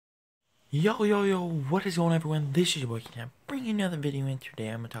Yo, what is going on, everyone? This is your boy Ken. Bringing another video in today.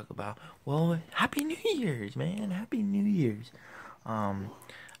 I'm gonna talk about, well, Happy New Year's, man. Happy New Year's. I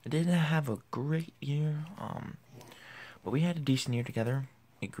didn't have a great year, but we had a decent year together.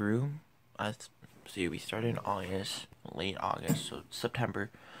 It grew. We started in August, late August, so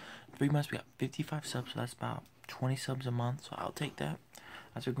September. 3 months, we got 55 subs, so that's about 20 subs a month, so I'll take that.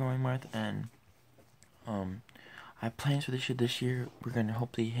 That's a growing month, and, I have plans for this year. This year, we're going to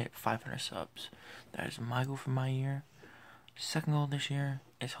hopefully hit 500 subs. That is my goal for my year. Second goal this year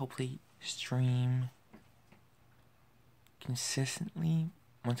is hopefully stream consistently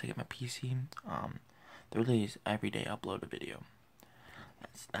once I get my PC. The really is every day upload a video.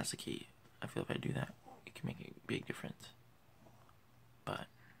 That's the key. I feel if I do that, it can make a big difference. But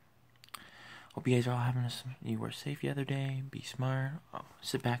hope you guys are all you were safe the other day. Be smart.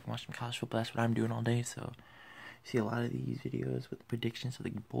 Sit back and watch some college football. That's what I'm doing all day. So see a lot of these videos with predictions of the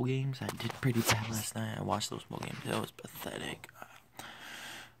bowl games. I did pretty bad last night. I watched those bowl games. It was pathetic.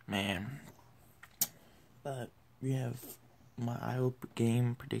 Man. But we have my Iowa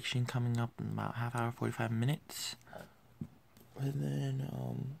game prediction coming up in about half hour, 45 minutes. And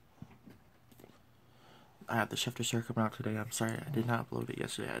then, I have the Schefter Sir coming out today. I'm sorry I did not upload it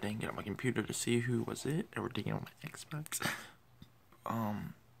yesterday. I didn't get on my computer to see who was it. Or didn't get on my Xbox.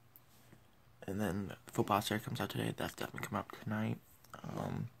 And then Football Star comes out today. That's definitely coming out tonight.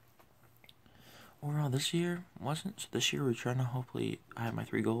 Overall, this year wasn't. So this year we're trying to hopefully. I have my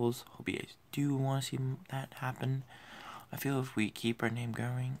 3 goals. Hope you guys do want to see that happen. I feel if we keep our name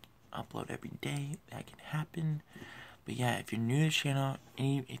going, upload every day, that can happen. But yeah, if you're new to the channel,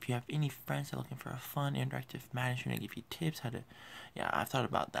 if you have any friends that are looking for a fun, interactive Madden stream to give you tips how to, I've thought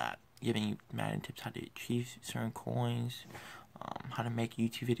about that, giving you Madden tips how to achieve certain coins, how to make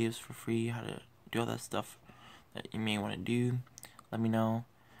YouTube videos for free, how to do all that stuff that you may want to do. Let me know.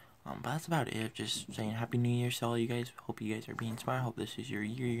 But that's about it. Just saying Happy New Year to all you guys. Hope you guys are being smart. Hope this is your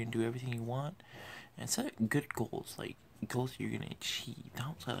year. You're gonna do everything you want, and set good goals, like goals you're gonna achieve.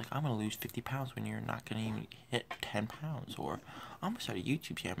 Don't say like I'm gonna lose 50 pounds when you're not gonna even hit 10 pounds, or I'm gonna start a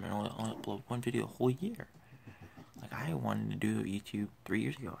YouTube channel and only upload 1 video a whole year. Like I wanted to do YouTube 3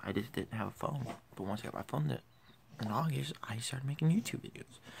 years ago. I just didn't have a phone, but once I got my phone in August, I started making YouTube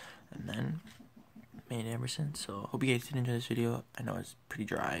videos, and then made it ever since. So hope you guys did enjoy this video. I know it's pretty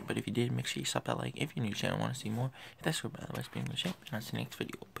dry, but if you did, make sure you slap that like. If you're new to the channel and want to see more, hit that subscribe button. Let's be in the shape, and I'll see you next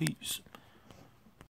video. Peace.